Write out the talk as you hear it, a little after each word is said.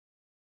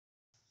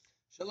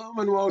Shalom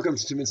and welcome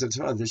to 2 Minutes of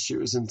Torah. This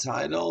year is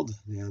entitled,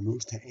 May I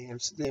Move to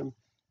Amsterdam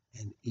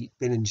and Eat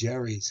Ben &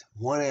 Jerry's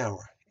 1 hour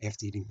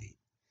after eating meat.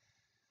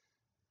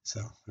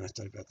 So, I'm going to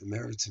talk about the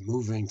merits of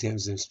moving to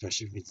Amsterdam,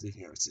 especially if it means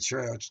leaving Eretz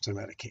Yisrael. I'm just talking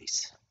about a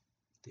case,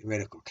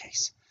 theoretical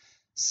case.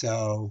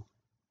 So,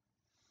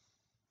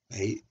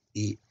 I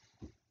eat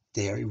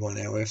dairy 1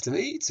 hour after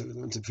meat. So, we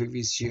learned the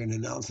previous year in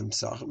an Daf Yomi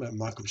Pesachim about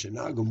Makom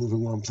Shenago,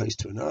 moving one place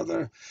to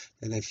another.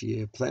 And if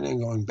you're planning on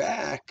going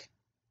back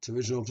to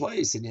original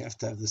place, and you have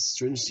to have the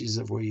stringencies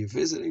of where you're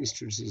visiting,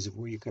 stringencies of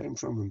where you came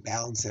from, and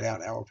balance it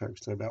out. Our parents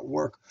talk about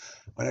work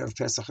on Erev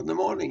Pesach in the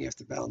morning. You have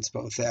to balance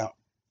both out.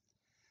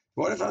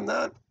 What if I'm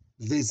not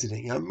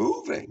visiting? I'm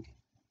moving.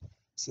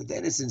 So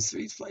then it's in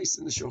 3 places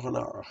in the Shulchan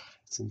Aruch.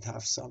 It's in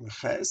Taf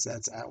Samach.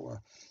 That's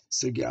our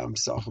Sugya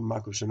Pesachim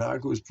Makom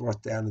Shenago is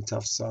brought down in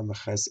Taf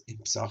Samach in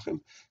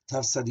Pesachim.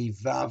 Taf Sadi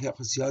Vav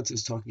Hilchos Yontif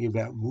is talking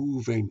about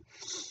moving,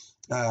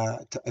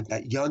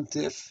 about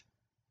Yontif.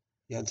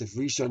 Yontif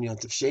Rishon,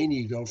 Yontif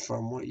Sheni, you go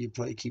from what you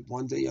play, keep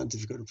 1 day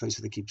Yontif, you go to a place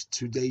where they keep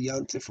 2-day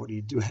Yontif. What do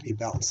you do? How do you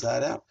balance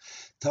that out?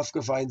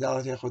 Tafka Vayin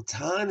Dalet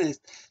Echotanet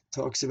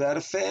talks about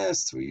a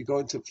fast where you go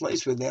into a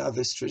place where now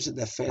they're stringent,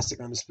 they're fasting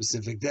on a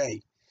specific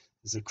day.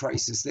 There's a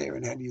crisis there,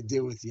 and how do you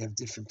deal with it? You have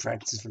different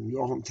practices from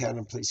your hometown and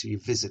a place where you're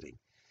visiting.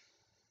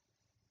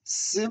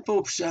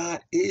 Simple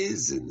pshat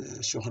is, in the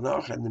Shulchan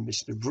Aruch and the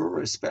Mishnah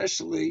Berurah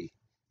especially,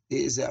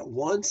 is that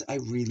once I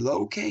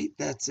relocate,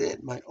 that's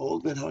it. My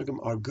old minhagim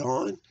are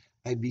gone.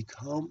 I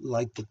become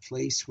like the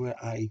place where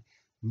I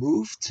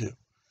moved to.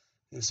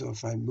 And so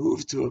if I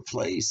move to a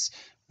place,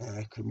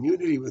 a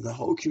community with the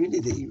whole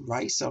community, they eat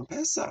rice on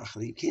Pesach,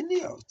 they eat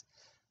kinyot,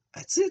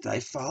 that's it.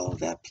 I follow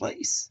that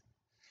place.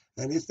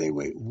 And if they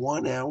wait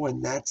 1 hour,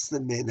 and that's the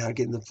minhag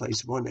in the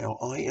place 1 hour,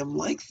 I am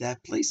like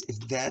that place if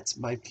that's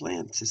my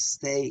plan, to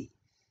stay.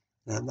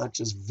 And I'm not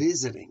just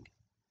visiting.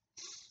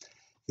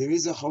 There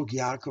is a Chog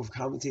Yaakov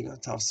commenting on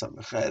Taf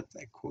Samachet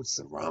that quotes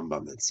the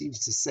Rambam that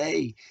seems to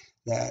say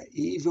that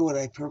even when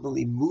I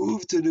permanently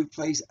move to a new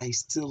place, I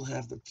still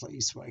have the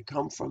place where I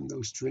come from,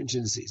 those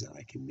stringencies, and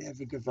I can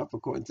never give up,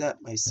 according to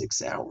that, my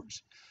 6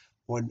 hours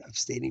when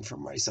abstaining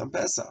from rice on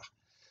Pesach.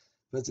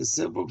 But the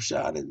simple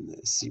pshat in the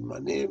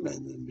Simanim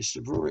and the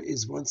Mishnah Berurah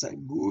is once I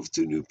move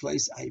to a new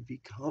place, I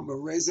become a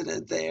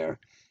resident there,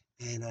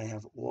 and I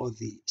have all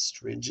the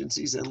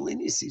stringencies and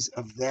leniencies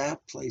of that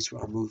place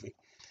where I'm moving.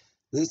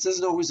 This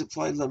doesn't always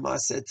apply to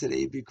L'maaseh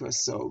today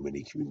because so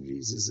many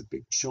communities is a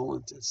big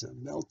cholent, it's a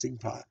melting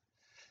pot.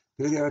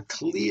 But if they're a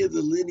clear,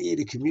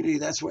 delineated community,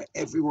 that's what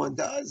everyone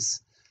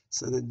does.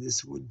 So then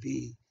this would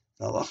be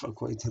the halacha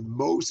according to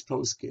most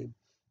poskim,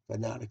 but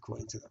not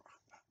according to the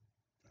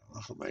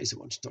Rambam. Halacha L'maaseh,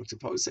 once you talk to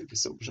poskim,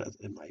 because so much,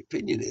 in my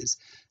opinion, is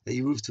that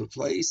you move to a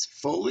place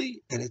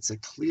fully, and it's a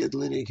clear,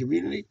 delineated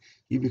community,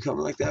 you become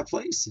like that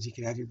place, and you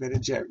can have your Ben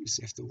 &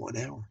 Jerry's after 1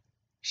 hour.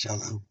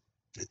 Shalom.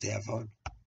 V'te'avon.